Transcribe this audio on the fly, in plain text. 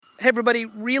Hey everybody,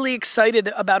 really excited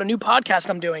about a new podcast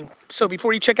I'm doing. So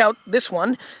before you check out this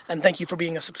one, and thank you for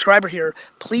being a subscriber here,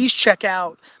 please check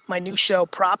out my new show,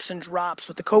 Props and Drops,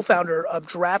 with the co-founder of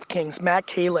DraftKings, Matt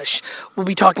Kalish. We'll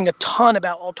be talking a ton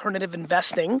about alternative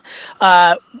investing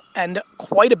and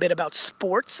quite a bit about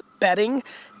sports, betting,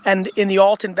 and in the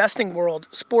alt investing world,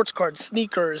 sports cards,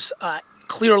 sneakers,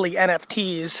 clearly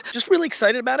NFTs. Just really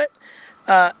excited about it.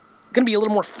 Gonna be a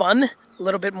little more fun, a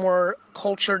little bit more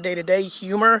culture, day-to-day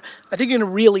humor. I think you're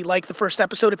gonna really like the first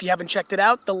episode if you haven't checked it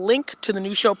out. The link to the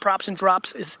new show, Props and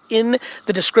Drops, is in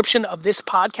the description of this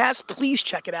podcast. Please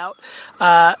check it out.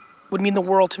 Would mean the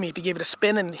world to me if you gave it a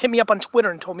spin, and hit me up on Twitter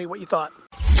and told me what you thought.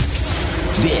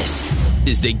 This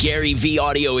is the Gary V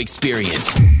Audio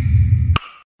Experience.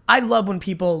 I love when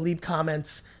people leave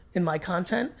comments in my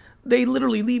content. They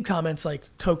literally leave comments like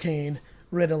cocaine,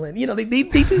 Ritalin,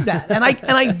 they do that. And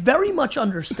I very much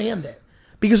understand it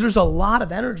because there's a lot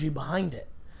of energy behind it.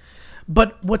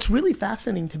 But what's really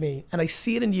fascinating to me, and I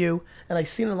see it in you, and I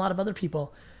see it in a lot of other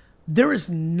people, there is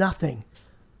nothing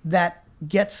that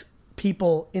gets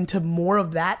people into more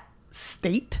of that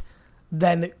state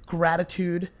than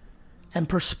gratitude and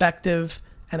perspective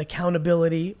and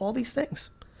accountability, all these things.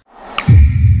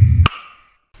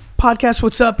 Podcast,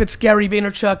 what's up? It's Gary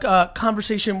Vaynerchuk.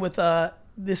 Conversation with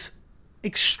this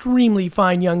extremely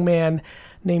fine young man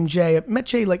named Jay. I met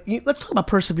Jay, let's talk about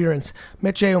perseverance.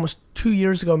 Met Jay almost 2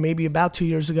 years ago, maybe about 2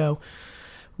 years ago.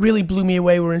 Really blew me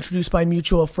away. We were introduced by a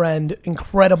mutual friend.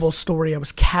 Incredible story. I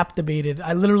was captivated.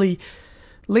 Lately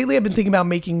I've been thinking about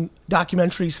making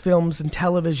documentaries, films, and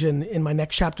television in my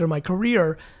next chapter of my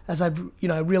career. As I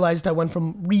realized I went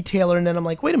from retailer, and then I'm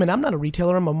like, wait a minute, I'm not a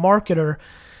retailer, I'm a marketer.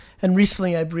 And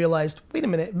recently I've realized, wait a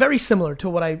minute, very similar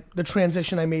to the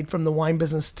transition I made from the wine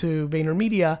business to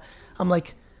VaynerMedia. I'm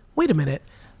like, wait a minute,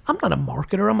 I'm not a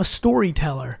marketer, I'm a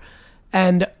storyteller.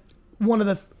 And one of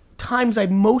the times I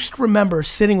most remember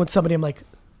sitting with somebody, I'm like,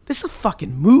 this is a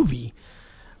fucking movie,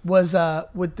 was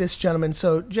with this gentleman.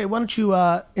 So Jay, why don't you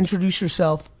introduce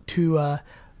yourself to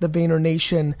the Vayner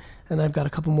Nation, and I've got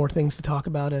a couple more things to talk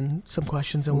about and some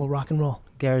questions, and we'll rock and roll.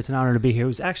 Gary, it's an honor to be here. It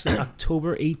was actually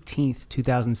October 18th,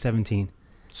 2017.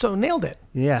 So nailed it.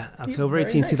 Yeah, October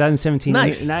 18th, nice. 2017.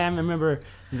 Nice. And I remember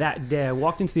that day. I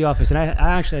walked into the office, and I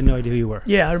actually had no idea who you were.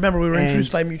 Yeah, I remember we were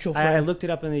introduced by a mutual friend. I looked it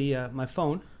up on my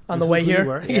phone. On the way here? You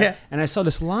were, Yeah. And I saw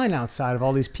this line outside of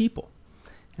all these people.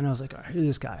 And I was like, all right, who's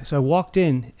this guy? So I walked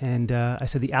in, and I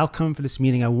said, the outcome for this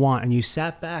meeting I want. And you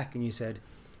sat back, and you said,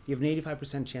 you have an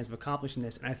 85% chance of accomplishing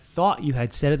this. And I thought you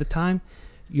had said at the time,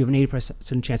 you have an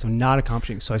 80% chance of not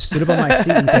accomplishing. So I stood up on my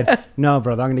seat and said, no,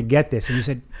 brother, I'm going to get this. And you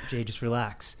said, Jay, just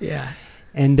relax. Yeah.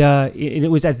 And it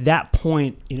was at that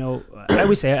point, I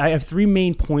always say I have three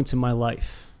main points in my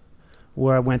life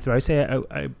where I went through. I say a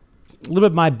little bit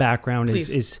of my background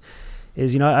is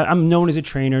I'm known as a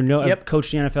trainer. I've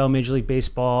coached the NFL, Major League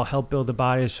Baseball, helped build the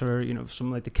bodies for, some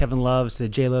like the Kevin Loves, the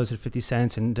J Lo's, the 50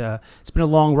 Cents. And it's been a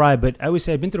long ride, but I always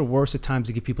say I've been through the worst of times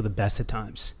to give people the best of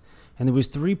times. And there was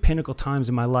three pinnacle times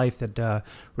in my life that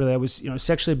really I was,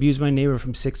 sexually abused by my neighbor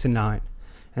from 6 to 9.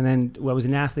 And then I was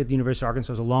an athlete at the University of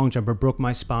Arkansas. I was a long jumper, broke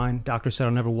my spine. Doctor said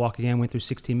I'll never walk again. Went through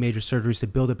 16 major surgeries to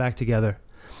build it back together.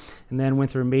 And then went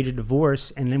through a major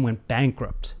divorce and then went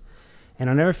bankrupt.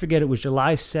 And I'll never forget, it was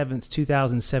July 7th,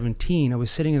 2017. I was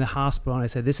sitting in the hospital and I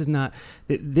said, this is not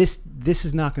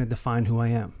going to define who I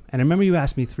am. And I remember you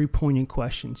asked me three poignant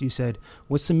questions. You said,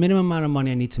 what's the minimum amount of money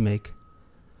I need to make?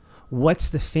 What's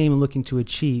the fame I'm looking to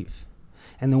achieve?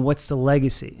 And then what's the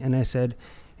legacy? And I said,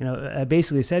 I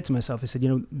basically said to myself, I said,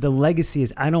 the legacy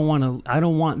is I don't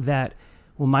want that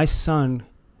when my son,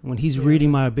 when he's reading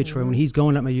my obituary, when he's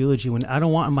going at my eulogy, when I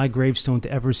don't want on my gravestone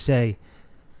to ever say,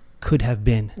 could have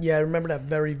been. Yeah, I remember that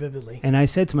very vividly. And I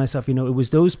said to myself, it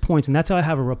was those points, and that's how I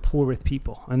have a rapport with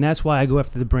people. And that's why I go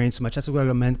after the brain so much. That's why I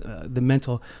go the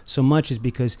mental so much, is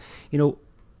because,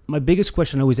 my biggest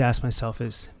question I always ask myself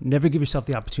is never give yourself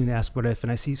the opportunity to ask what if.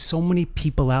 And I see so many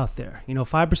people out there.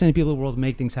 5% of people in the world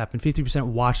make things happen. 50%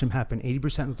 watch them happen.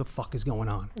 80% what the fuck is going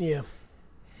on. Yeah.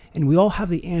 And we all have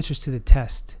the answers to the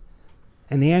test.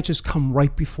 And the answers come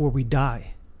right before we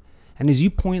die. And as you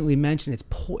pointedly mentioned,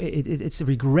 it's the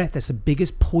regret that's the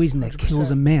biggest poison that 100%.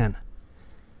 Kills a man.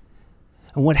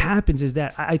 And what happens is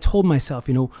that I told myself,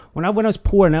 when I was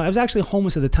poor, and I was actually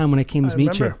homeless at the time when I came to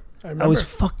meet you. I was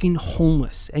fucking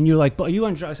homeless. And you're like, but are you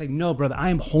on drugs? I was like, no, brother, I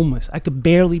am homeless. I could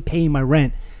barely pay my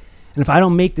rent. And if I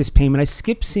don't make this payment, I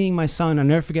skip seeing my son. I'll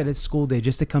never forget his school day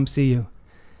just to come see you.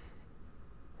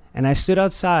 And I stood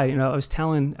outside, I was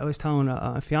telling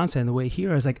a fiance on the way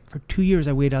here, I was like, for 2 years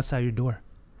I waited outside your door.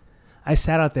 I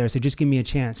sat out there, so just give me a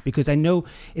chance, because I know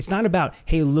it's not about,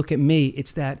 hey, look at me.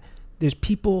 It's that there's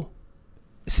people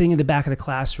sitting in the back of the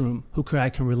classroom who I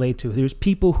can relate to. There's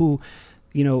people who,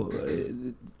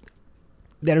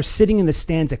 that are sitting in the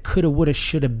stands that coulda, woulda,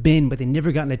 shoulda been, but they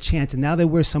never gotten a chance, and now they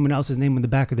wear someone else's name on the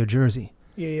back of their jersey.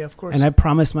 Yeah, of course. And I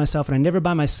promised myself, and I never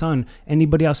buy my son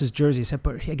anybody else's jersey, except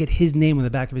I get his name on the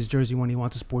back of his jersey when he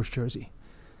wants a sports jersey.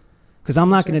 Because I'm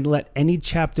not going to let any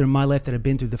chapter in my life that I've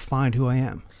been through define who I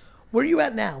am. Where are you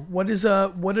at now? What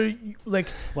are you like?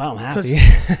 Wow, I'm happy.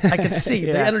 I can see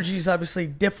the energy is obviously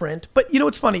different, but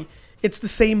it's funny. It's the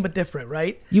same but different,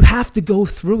 right? You have to go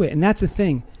through it, and that's the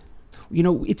thing.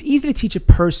 It's easy to teach a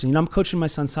person. I'm coaching my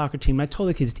son's soccer team, and I told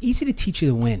the kids, it's easy to teach you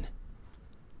to win.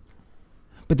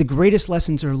 But the greatest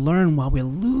lessons are learned while we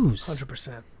lose.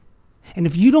 100%. And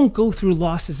if you don't go through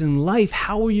losses in life,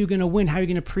 how are you going to win? How are you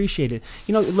going to appreciate it?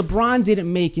 LeBron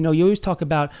didn't make, you always talk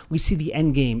about, we see the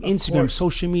end game, Instagram,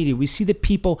 social media. We see the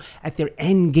people at their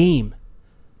end game.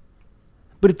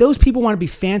 But if those people want to be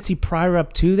fancy prior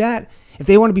up to that, if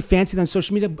they want to be fancy on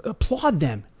social media, applaud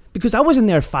them. Because I wasn't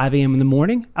there at 5 a.m. in the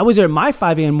morning. I was there at my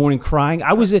 5 a.m. morning crying.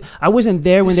 I wasn't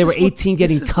there when they were 18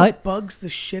 getting cut. This is what bugs the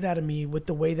shit out of me with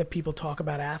the way that people talk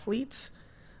about athletes.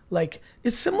 Like,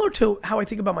 it's similar to how I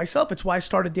think about myself. It's why I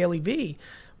started Daily V.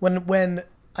 When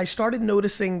I started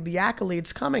noticing the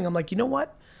accolades coming, I'm like, you know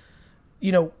what?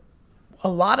 A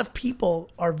lot of people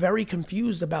are very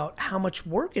confused about how much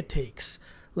work it takes.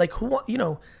 Like, I'm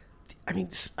in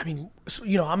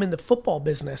the football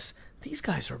business. These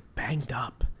guys are banged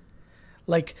up.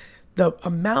 Like, the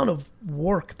amount of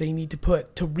work they need to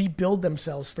put to rebuild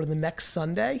themselves for the next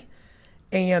Sunday,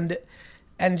 and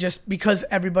just because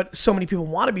so many people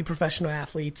want to be professional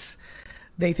athletes,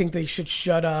 they think they should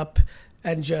shut up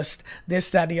and just this,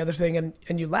 that, and the other thing.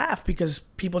 And you laugh because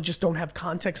people just don't have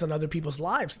context on other people's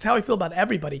lives. It's how I feel about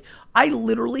everybody. I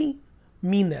literally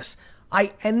mean this.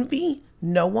 I envy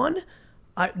no one.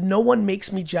 No one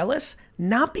makes me jealous,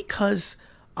 not because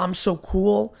I'm so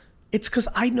cool. It's because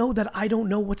I know that I don't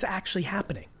know what's actually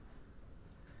happening.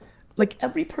 Like,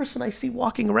 every person I see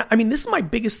walking around, this is my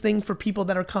biggest thing for people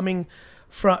that are coming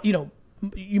from,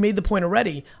 you made the point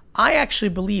already. I actually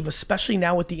believe, especially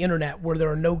now with the internet, where there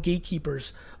are no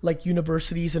gatekeepers like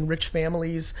universities and rich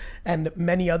families and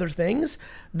many other things,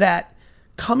 that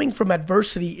coming from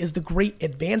adversity is the great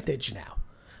advantage now.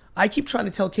 I keep trying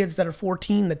to tell kids that are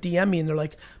 14 that DM me and they're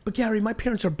like, but Gary, my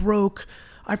parents are broke.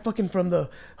 I'm fucking from the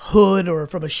hood or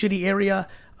from a shitty area.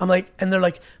 I'm like, and they're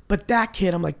like, but that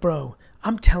kid, I'm like, bro,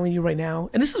 I'm telling you right now,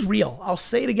 and this is real. I'll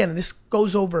say it again, and this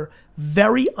goes over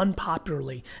very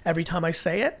unpopularly every time I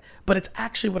say it, but it's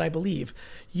actually what I believe.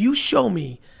 You show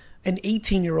me an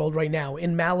 18-year-old right now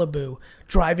in Malibu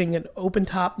driving an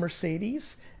open-top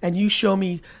Mercedes, and you show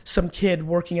me some kid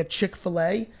working at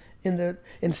Chick-fil-A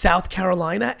in South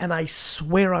Carolina, and I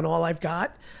swear on all I've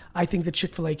got, I think the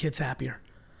Chick-fil-A kid's happier.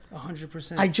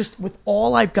 100%. With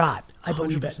all I've got, I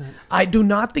believe 100%. It. I do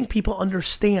not think people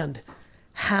understand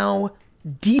how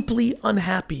deeply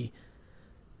unhappy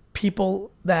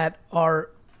people that are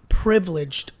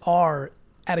privileged are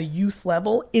at a youth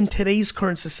level in today's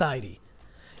current society.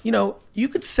 You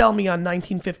could sell me on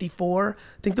 1954.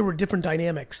 I think there were different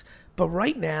dynamics. But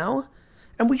right now,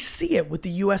 and we see it with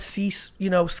the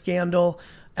USC, scandal,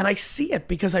 and I see it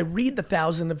because I read the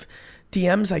 1,000 of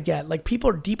DMs I get. Like, people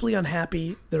are deeply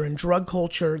unhappy. They're in drug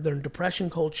culture. They're in depression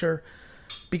culture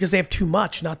because they have too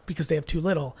much, not because they have too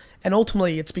little. And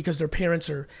ultimately, it's because their parents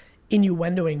are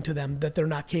innuendoing to them that they're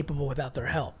not capable without their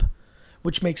help,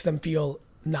 which makes them feel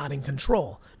not in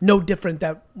control. No different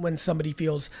that when somebody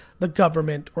feels the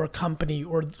government or a company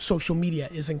or social media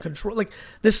is in control. Like,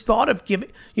 this thought of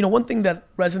giving, one thing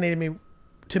that resonated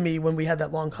to me when we had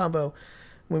that long convo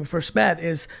when we first met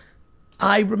is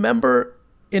I remember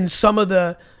in some of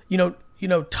the,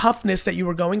 toughness that you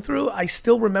were going through, I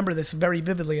still remember this very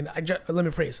vividly. And let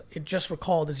me phrase, it just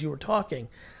recalled as you were talking.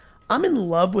 I'm in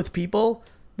love with people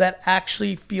that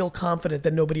actually feel confident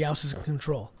that nobody else is in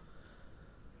control.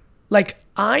 Like,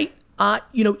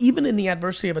 even in the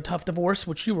adversity of a tough divorce,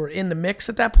 which you were in the mix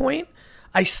at that point,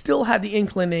 I still had the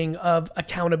inkling of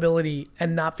accountability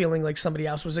and not feeling like somebody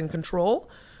else was in control,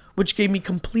 which gave me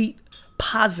complete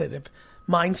positive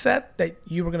mindset that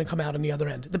you were going to come out on the other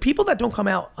end. The people that don't come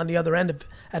out on the other end of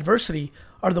adversity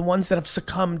are the ones that have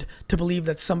succumbed to believe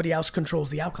that somebody else controls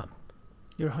the outcome.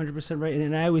 You're 100% right.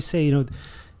 And I always say,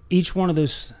 each one of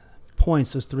those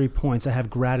points, those 3 points, I have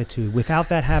gratitude. Without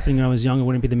that happening when I was young, I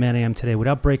wouldn't be the man I am today.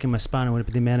 Without breaking my spine, I wouldn't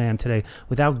be the man I am today.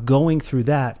 Without going through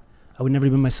that, I would never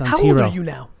have been my son's hero. How old are you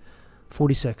now?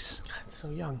 46. God, so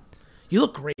young. You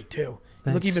look great, too.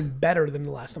 You look even better than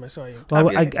the last time I saw you.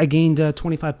 Well, I gained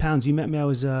 25 pounds. You met me, I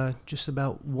was just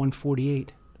about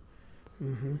 148.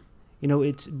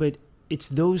 Mm-hmm. it's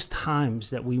those times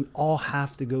that we all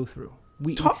have to go through.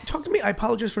 Talk to me. I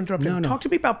apologize for interrupting. No. Talk to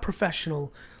me about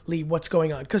professionally what's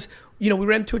going on. Because, we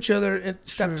ran into each other at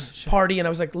Steph's party, and I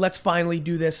was like, let's finally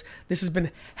do this. This has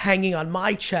been hanging on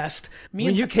my chest.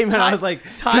 When you came in, I was like,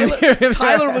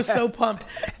 Tyler was so pumped.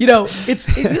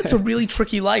 It's a really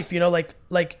tricky life,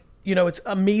 it's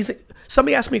amazing.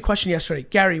 Somebody asked me a question yesterday.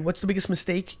 Gary, what's the biggest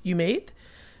mistake you made,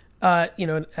 at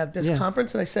this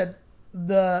conference? And I said,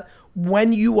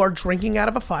 when you are drinking out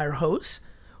of a fire hose,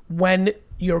 when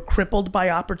you're crippled by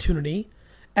opportunity,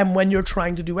 and when you're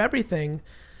trying to do everything,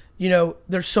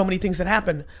 there's so many things that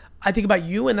happen. I think about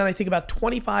you, and then I think about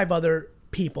 25 other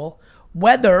people,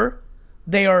 whether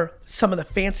they are some of the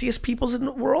fanciest peoples in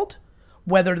the world,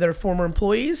 whether they're former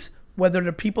employees, whether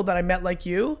they're people that I met like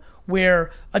you,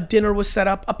 where a dinner was set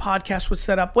up, a podcast was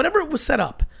set up, whatever it was set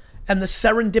up, and the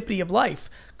serendipity of life.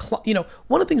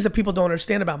 One of the things that people don't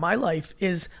understand about my life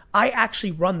is I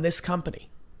actually run this company.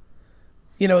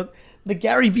 The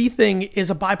Gary V thing is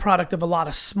a byproduct of a lot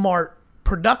of smart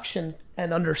production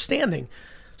and understanding.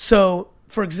 So,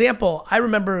 for example, I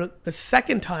remember the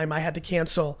second time I had to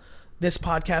cancel this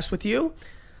podcast with you,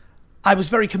 I was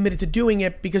very committed to doing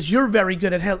it because you're very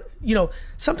good at,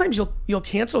 sometimes you'll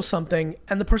cancel something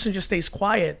and the person just stays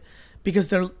quiet because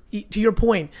they're, to your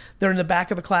point, they're in the back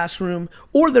of the classroom,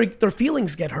 or their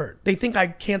feelings get hurt. They think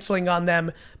I'm canceling on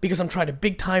them because I'm trying to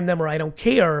big time them or I don't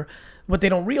care. What they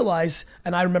don't realize,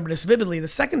 and I remember this vividly, the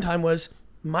second time was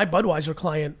my Budweiser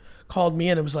client called me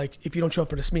in and was like, if you don't show up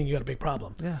for this meeting, you got a big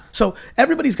problem. Yeah. So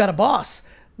everybody's got a boss.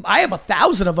 I have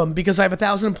 1,000 of them because I have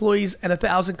 1,000 employees and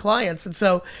 1,000 clients. And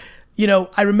so,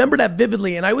 I remember that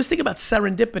vividly, and I always think about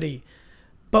serendipity.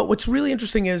 But what's really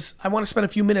interesting is I want to spend a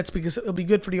few minutes because it'll be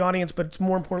good for the audience, but it's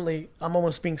more importantly, I'm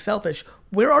almost being selfish.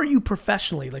 Where are you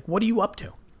professionally? Like, what are you up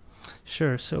to?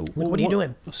 Sure. So what are you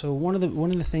doing? So one of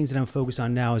the things that I'm focused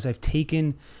on now is I've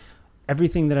taken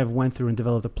everything that I've went through and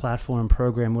developed a platform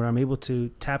program where I'm able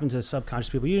to tap into the subconscious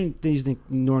people using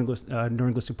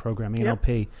neurolinguistic programming,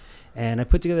 NLP. And I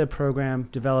put together a program,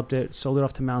 developed it, sold it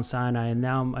off to Mount Sinai, and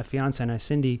now my fiance and I,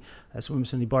 Cindy, that's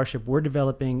Cindy Barship, we're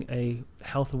developing a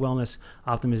health and wellness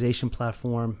optimization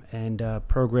platform and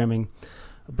programming,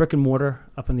 a brick and mortar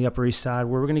up on the Upper East Side,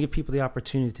 where we're going to give people the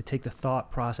opportunity to take the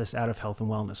thought process out of health and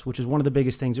wellness, which is one of the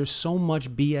biggest things. There's so much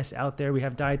BS out there. We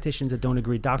have dietitians that don't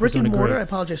agree, doctors don't agree. Brick and mortar, I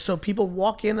apologize. So people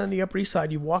walk in on the Upper East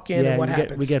Side, you walk in and what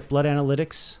happens? We get blood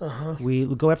analytics. We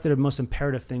go after the most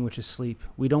imperative thing, which is sleep.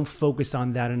 We don't focus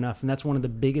on that enough, and that's one of the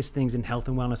biggest things in health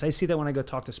and wellness. I see that when I go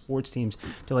talk to sports teams.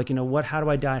 They're like, how do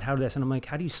I diet? How do this? And I'm like,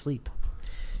 how do you sleep?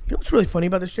 You know what's really funny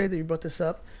about this, Jay, that you brought this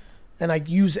up? And I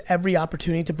use every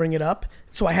opportunity to bring it up.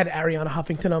 So I had Ariana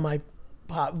Huffington on my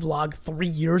vlog 3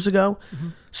 years ago. Mm-hmm.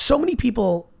 So many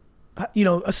people,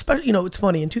 especially, it's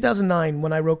funny. In 2009,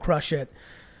 when I wrote Crush It,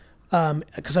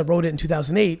 because I wrote it in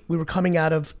 2008, we were coming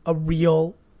out of a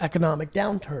real economic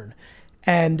downturn.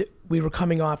 And we were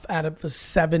coming off out of the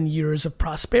 7 years of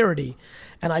prosperity.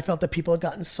 And I felt that people had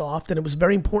gotten soft, and it was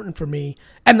very important for me.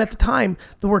 And at the time,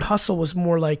 the word hustle was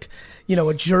more like,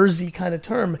 a Jersey kind of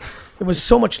term. It was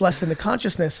so much less in the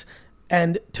consciousness.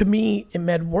 And to me, it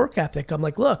meant work ethic. I'm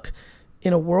like, look,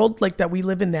 in a world like that we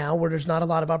live in now, where there's not a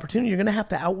lot of opportunity, you're going to have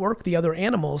to outwork the other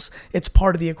animals. It's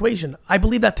part of the equation. I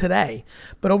believe that today.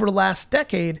 But over the last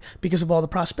decade, because of all the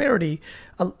prosperity,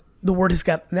 the word has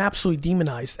gotten absolutely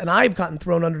demonized. And I've gotten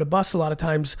thrown under the bus a lot of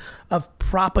times of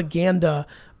propaganda.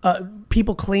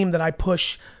 People claim that I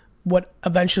push what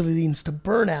eventually leads to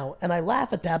burnout. And I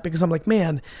laugh at that because I'm like,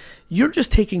 man, you're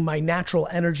just taking my natural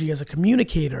energy as a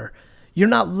communicator. You're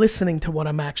not listening to what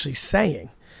I'm actually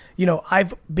saying.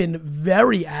 I've been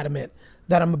very adamant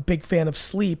that I'm a big fan of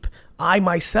sleep. I'm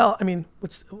trying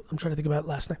to think about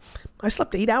last night. I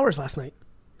slept 8 hours last night.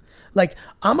 Like,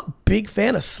 I'm a big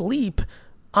fan of sleep.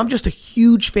 I'm just a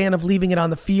huge fan of leaving it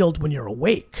on the field when you're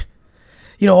awake.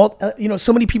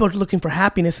 So many people are looking for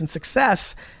happiness and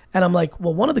success. And I'm like,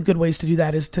 well, one of the good ways to do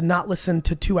that is to not listen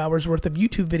to 2 hours worth of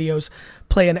YouTube videos,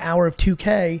 play an hour of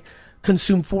 2K,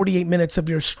 consume 48 minutes of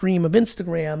your stream of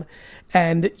Instagram.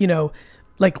 And,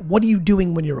 what are you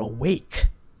doing when you're awake?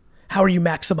 How are you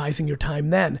maximizing your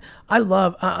time then?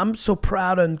 I'm so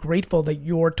proud and grateful that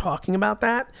you're talking about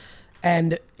that.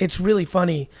 And it's really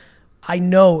funny. I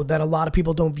know that a lot of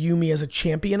people don't view me as a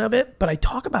champion of it, but I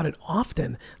talk about it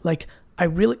often.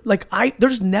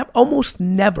 Almost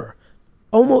never,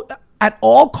 at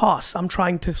all costs, I'm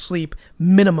trying to sleep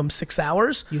minimum 6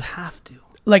 hours. You have to.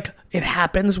 It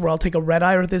happens where I'll take a red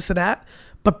eye or this or that.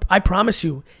 But I promise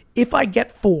you, if I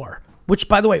get 4, which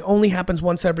by the way, only happens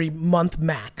once every month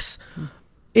max.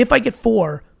 If I get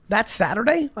 4, that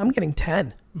Saturday, I'm getting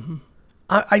 10. Mm-hmm.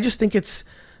 I just think it's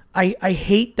I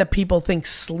hate that people think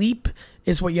sleep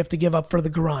is what you have to give up for the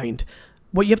grind.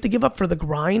 What you have to give up for the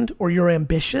grind or your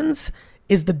ambitions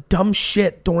is the dumb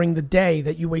shit during the day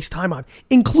that you waste time on,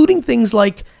 including things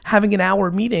like having an hour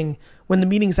meeting when the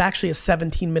meeting is actually a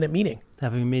 17-minute meeting.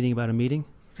 Having a meeting about a meeting?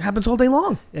 It happens all day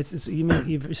long. You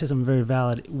said something very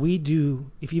valid. We do,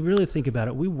 if you really think about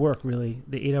it, we work really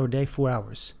the 8-hour day, 4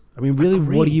 hours. I mean, really,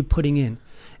 what are you putting in?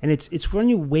 And it's when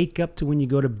you wake up to when you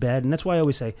go to bed. And that's why I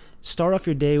always say, start off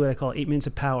your day with what I call 8 minutes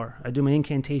of power. I do my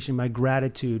incantation, my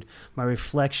gratitude, my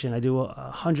reflection. I do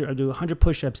 100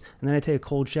 push-ups, and then I take a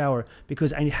cold shower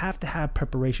because I have to have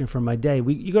preparation for my day.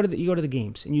 You go to the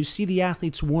games, and you see the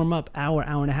athletes warm up hour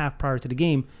and a half prior to the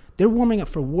game. They're warming up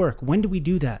for work. When do we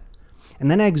do that? And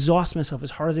then I exhaust myself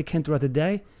as hard as I can throughout the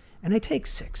day. And I take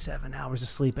 6-7 hours of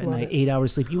sleep at night, 8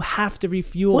 hours of sleep. You have to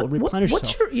refuel, replenish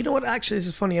yourself. You know what? Actually, this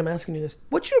is funny. I'm asking you this.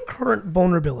 What's your current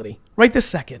vulnerability right this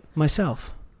second?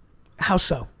 Myself. How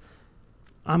so?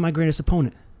 I'm my greatest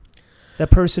opponent.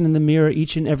 That person in the mirror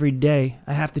each and every day,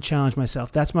 I have to challenge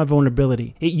myself. That's my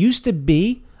vulnerability. It used to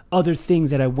be other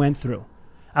things that I went through.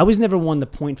 I was never one to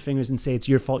point fingers and say, it's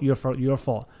your fault, your fault, your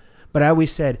fault. But I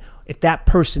always said, if that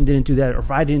person didn't do that, or if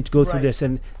I didn't go through this,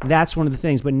 and that's one of the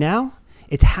things. But now,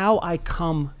 it's how I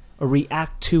come or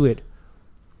react to it.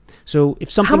 So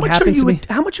if something happens to me...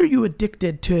 How much are you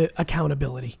addicted to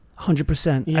accountability?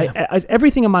 100%. Yeah.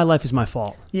 Everything in my life is my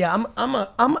fault. Yeah,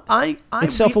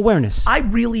 it's self-awareness. I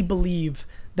really believe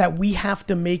that we have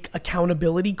to make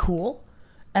accountability cool,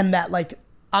 and that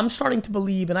I'm starting to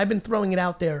believe, and I've been throwing it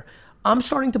out there, I'm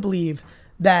starting to believe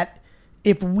that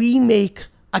if we make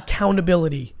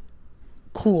accountability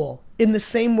cool in the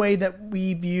same way that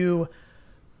we view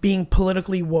being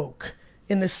politically woke,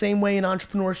 in the same way in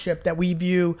entrepreneurship that we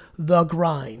view the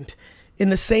grind, in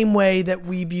the same way that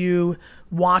we view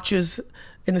watches,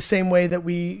 in the same way that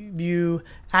we view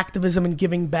activism and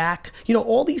giving back,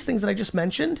 all these things that I just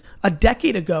mentioned, a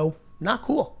decade ago, not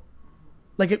cool.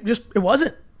 It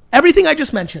wasn't. Everything I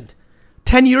just mentioned,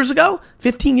 10 years ago,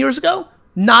 15 years ago,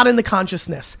 not in the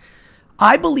consciousness.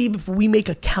 I believe if we make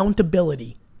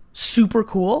accountability super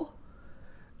cool,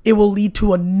 it will lead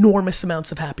to enormous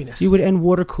amounts of happiness. You would end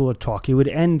water cooler talk. You would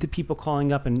end the people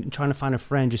calling up and trying to find a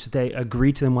friend just so they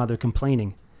agree to them while they're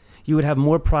complaining. You would have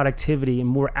more productivity and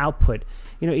more output.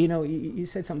 You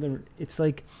said something. It's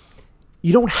like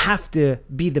you don't have to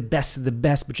be the best of the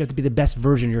best, but you have to be the best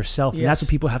version of yourself. And that's what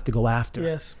people have to go after.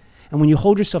 Yes. And when you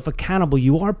hold yourself accountable,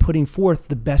 you are putting forth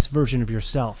the best version of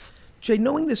yourself. Jay,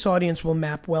 knowing this audience will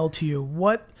map well to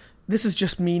you, this is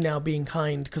just me now being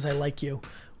kind because I like you.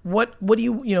 What do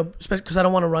you, especially because I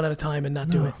don't want to run out of time and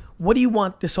not do it. What do you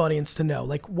want this audience to know?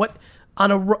 What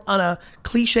on a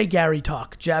cliche Gary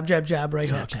talk, jab, jab, jab, right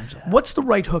hook. Jab, jab. What's the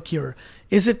right hook here?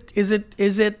 Is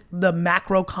it the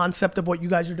macro concept of what you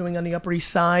guys are doing on the Upper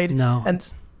East Side? No.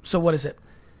 And so what is it?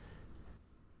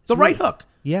 The right hook.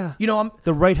 Yeah. I'm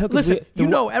the right hook. Listen,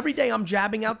 every day I'm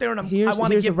jabbing out there and I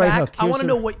want to give back. I want to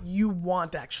know what you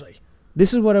want actually.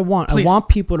 This is what I want. Please. I want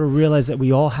people to realize that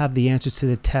we all have the answers to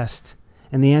the test.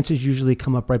 And the answers usually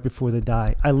come up right before they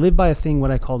die. I live by a thing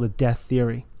what I call the death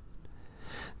theory.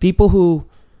 People who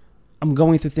I'm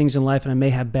going through things in life and I may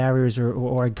have barriers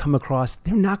or I come across,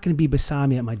 they're not going to be beside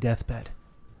me at my deathbed.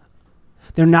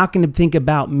 They're not going to think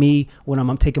about me when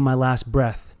I'm taking my last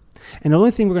breath. And the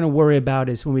only thing we're going to worry about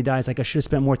is when we die, it's like I should have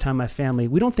spent more time with my family.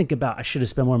 We don't think about I should have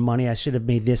spent more money, I should have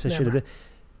made this, I should have...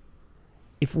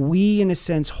 If we, in a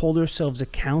sense, hold ourselves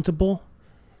accountable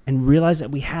and realize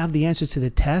that we have the answers to the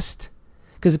test...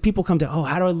 Because if people come to,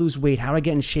 how do I lose weight? How do I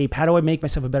get in shape? How do I make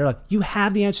myself a better life? You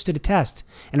have the answers to the test.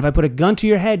 And if I put a gun to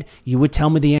your head, you would tell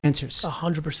me the answers.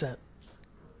 100%.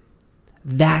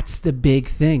 That's the big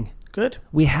thing. Good.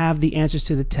 We have the answers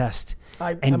to the test.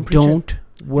 I'm don't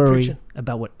worry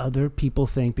about what other people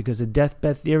think because the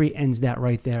deathbed theory ends that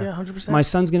right there. Yeah, 100%. My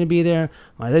son's going to be there.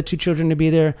 My other 2 children will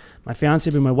be there. My fiance,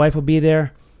 my wife will be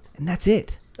there. And that's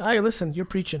it. Listen, you're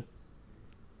preaching.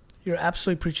 You're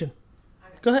absolutely preaching.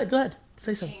 Go ahead.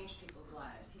 Say something. Change people's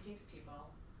lives. He takes people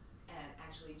and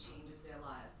actually changes their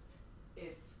lives.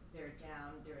 If they're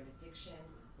down, they're in addiction,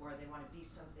 or they want to be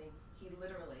something, he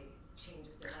literally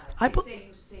changes their lives. They say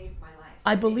you saved my life.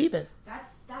 I believe it.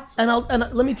 That's. And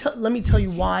let me tell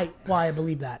you why I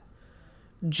believe that.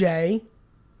 Jay,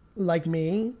 like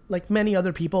me, like many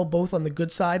other people, both on the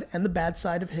good side and the bad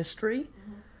side of history,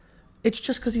 it's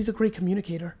just because he's a great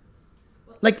communicator.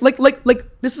 Like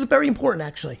this is very important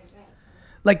actually.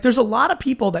 There's a lot of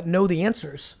people that know the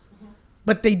answers,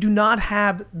 but they do not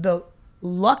have the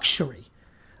luxury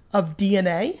of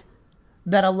DNA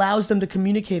that allows them to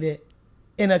communicate it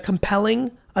in a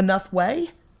compelling enough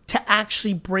way to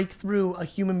actually break through a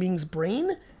human being's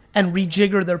brain and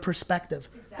rejigger their perspective.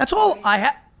 That's all I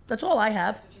have. That's all I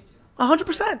have.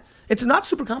 100%. It's not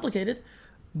super complicated.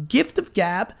 Gift of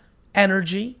gab,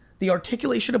 energy, the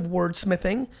articulation of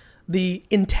wordsmithing, the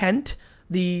intent,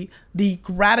 the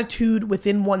gratitude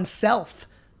within oneself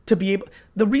to be able.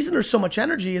 The reason there's so much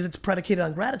energy is it's predicated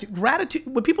on gratitude. Gratitude.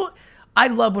 I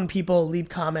love when people leave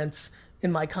comments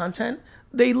in my content.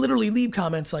 They literally leave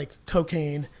comments like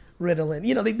cocaine, Ritalin.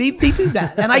 You know, they do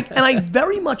that, and I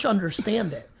very much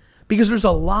understand it because there's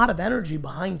a lot of energy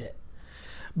behind it.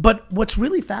 But what's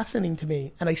really fascinating to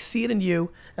me, and I see it in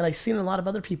you, and I see it in a lot of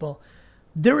other people,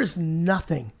 there is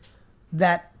nothing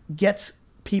that gets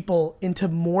people into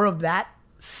more of that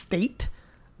state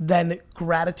than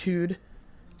gratitude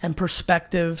and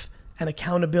perspective and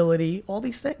accountability, all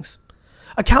these things.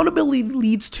 Accountability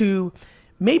leads to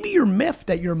maybe you're miffed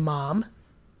at your mom,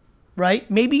 right?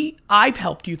 Maybe I've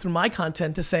helped you through my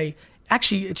content to say,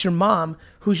 actually, it's your mom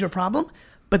who's your problem.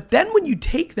 But then when you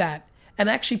take that and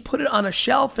actually put it on a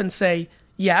shelf and say,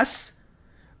 yes,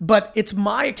 but it's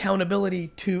my accountability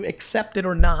to accept it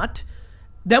or not.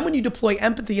 Then when you deploy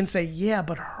empathy and say, yeah,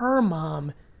 but her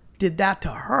mom did that to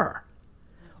her.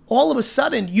 All of a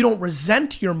sudden, you don't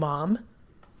resent your mom,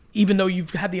 even though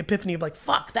you've had the epiphany of like,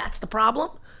 fuck, that's the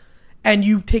problem. And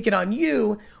you take it on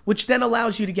you, which then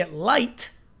allows you to get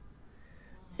light.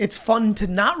 It's fun to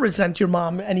not resent your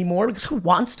mom anymore because who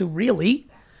wants to really?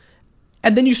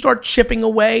 And then you start chipping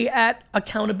away at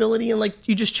accountability and like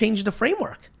you just change the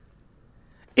framework.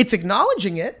 It's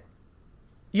acknowledging it.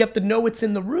 You have to know it's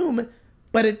in the room,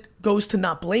 but it goes to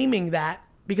not blaming that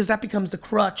because that becomes the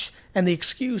crutch and the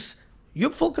excuse. You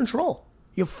have full control.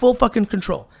 You have full fucking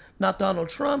control. Not Donald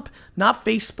Trump, not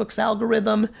Facebook's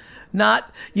algorithm,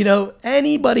 not,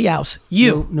 anybody else.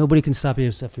 You. Nobody can stop you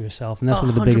except for yourself. And that's one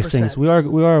of the biggest things. We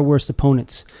are our worst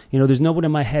opponents. There's no one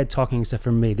in my head talking except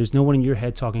for me. There's no one in your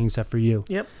head talking except for you.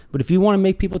 Yep. But if you want to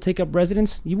make people take up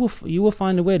residence, you will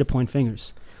find a way to point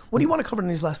fingers. What do you want to cover in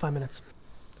these last 5 minutes?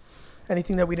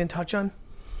 Anything that we didn't touch on?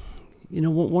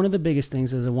 One of the biggest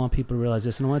things is I want people to realize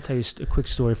this, and I want to tell you a quick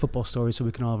story, a football story, so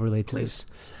we can all relate to this.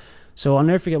 So I'll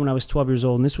never forget when I was 12 years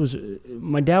old, and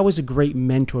my dad was a great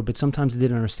mentor, but sometimes he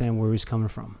didn't understand where he was coming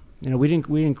from. We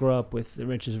didn't grow up with the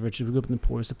richest of riches. We grew up in the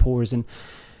poorest. And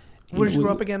where did you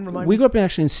grow up again? Remind me. We grew up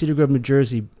actually in Cedar Grove, New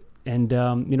Jersey, and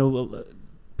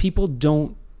people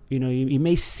don't. You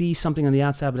may see something on the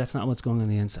outside, but that's not what's going on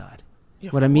the inside. Yeah,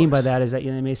 what I mean by that is that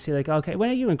they may say like, okay,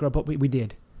 well, you didn't grow up, but we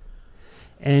did.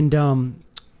 And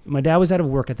my dad was out of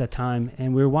work at that time,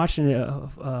 and we were watching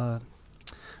a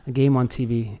game on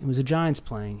TV. It was the Giants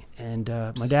playing, and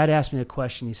my dad asked me a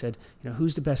question. He said,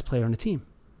 who's the best player on the team?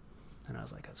 And I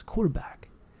was like, it's a quarterback.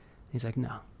 And he's like,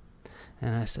 no.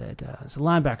 And I said, it's a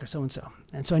linebacker, so-and-so.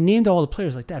 And so I named all the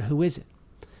players like that. Who is it?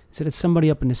 He said, it's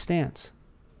somebody up in the stands.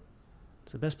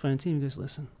 It's the best player on the team. He goes,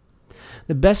 listen.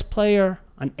 The best player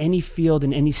on any field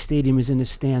in any stadium is in the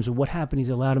stands. But what happened? He's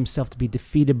allowed himself to be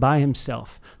defeated by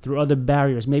himself through other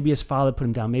barriers. Maybe his father put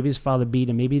him down. Maybe his father beat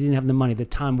him. Maybe he didn't have the money, the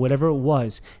time, whatever it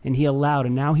was, and he allowed.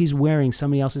 And now he's wearing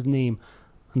somebody else's name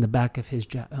on the back of his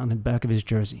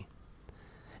jersey.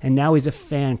 And now he's a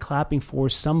fan clapping for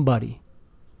somebody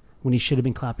when he should have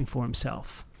been clapping for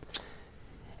himself.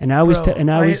 And I was,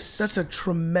 that's a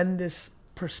tremendous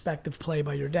perspective play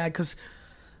by your dad because,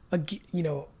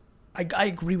 I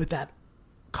agree with that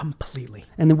completely.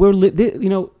 And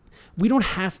we don't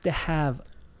have to have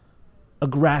a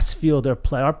grass field or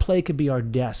play. Our play could be our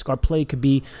desk. Our play could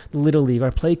be the Little League.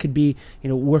 Our play could be,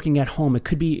 working at home. It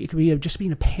could be just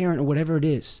being a parent or whatever it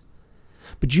is.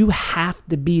 But you have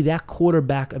to be that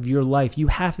quarterback of your life. You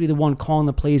have to be the one calling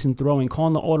the plays and throwing,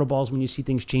 calling the audibles when you see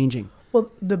things changing.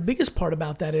 Well, the biggest part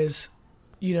about that is,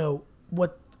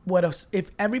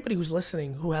 if everybody who's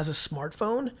listening who has a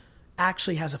smartphone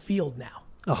actually has a field now.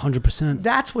 100%.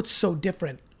 That's what's so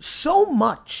different. So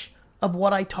much of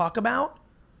what I talk about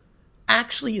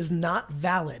actually is not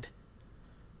valid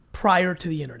prior to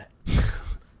the internet.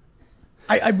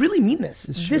 I really mean this.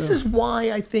 This is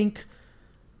why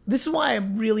I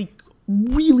really,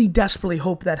 really desperately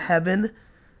hope that heaven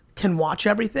can watch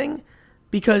everything,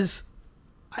 because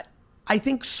I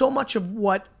think so much of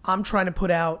what I'm trying to put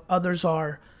out, others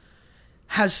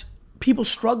has people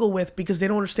struggle with because they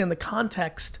don't understand the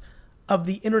context of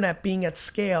the internet being at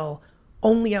scale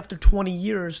only after 20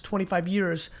 years, 25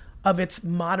 years of its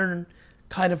modern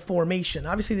kind of formation.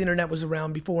 Obviously, the internet was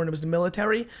around before and it was the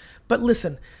military. But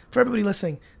listen, for everybody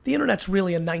listening, the internet's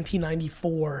really a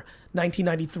 1994,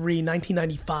 1993,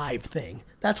 1995 thing.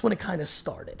 That's when it kind of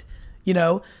started,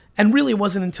 And really it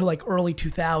wasn't until like early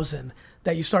 2000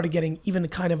 that you started getting even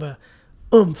kind of a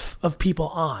oomph of people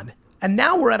on. And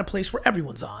now we're at a place where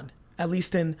everyone's on at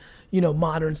least in,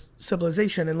 modern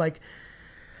civilization. And like,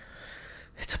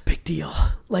 it's a big deal.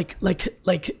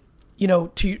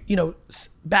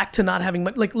 Back to not having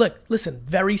money. Like, look, listen,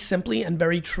 very simply and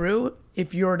very true.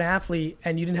 If you're an athlete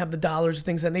and you didn't have the dollars and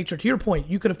things of that nature, to your point,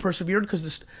 you could have persevered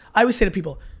because I always say to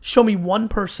people, show me one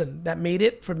person that made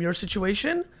it from your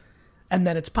situation and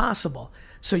that it's possible.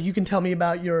 So you can tell me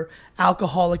about your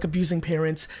alcoholic abusing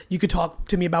parents. You could talk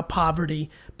to me about poverty.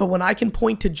 But when I can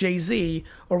point to Jay-Z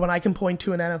or when I can point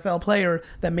to an NFL player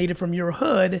that made it from your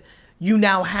hood, you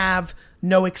now have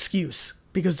no excuse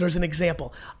because there's an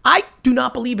example. I do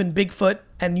not believe in Bigfoot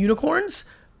and unicorns,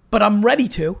 but I'm ready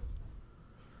to.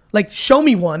 Like, show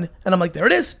me one, and I'm like, there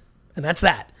it is, and that's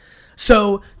that.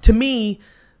 So to me,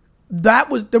 there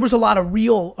was a lot of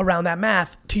real around that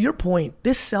math. To your point,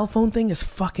 this cell phone thing is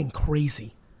fucking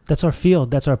crazy. That's our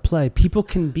field. That's our play. People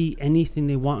can be anything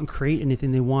they want and create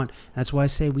anything they want. That's why I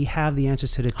say we have the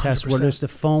answers to the test, 100%. Whether it's the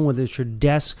phone, whether it's your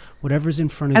desk, whatever's in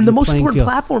front of you. And the most important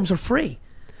platforms are free.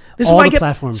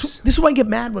 Platforms. This is why I get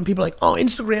mad when people are like, oh,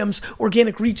 Instagram's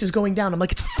organic reach is going down. I'm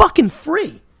like, it's fucking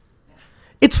free.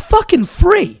 It's fucking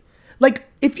free. Like,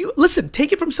 if you, listen,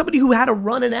 take it from somebody who had to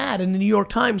run an ad in the New York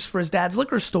Times for his dad's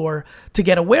liquor store to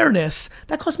get awareness.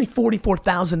 That cost me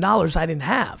 $44,000 I didn't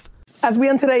have. As we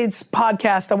end today's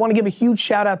podcast, I want to give a huge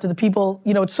shout out to the people,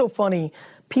 it's so funny,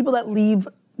 people that leave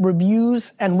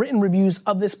reviews and written reviews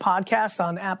of this podcast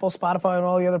on Apple, Spotify, and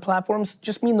all the other platforms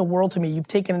just mean the world to me. You've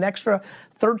taken an extra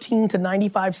 13 to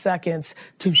 95 seconds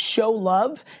to show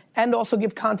love and also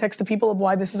give context to people of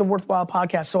why this is a worthwhile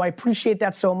podcast. So I appreciate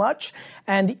that so much.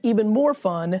 And even more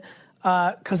fun,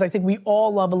 because I think we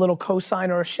all love a little cosign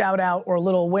or a shout out or a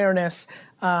little awareness.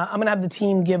 I'm gonna have the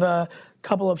team give a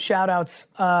couple of shout outs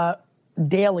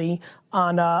daily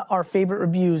on our favorite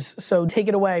reviews. So take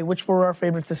it away. Which were our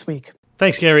favorites this week?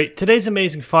 Thanks, Gary. Today's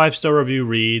amazing 5-star review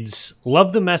reads,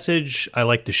 love the message. I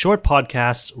like the short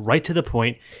podcasts, right to the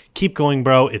point. Keep going,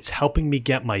 bro. It's helping me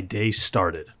get my day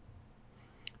started.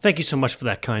 Thank you so much for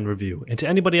that kind review. And to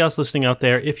anybody else listening out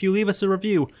there, if you leave us a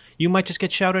review, you might just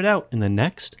get shouted out in the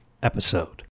next episode.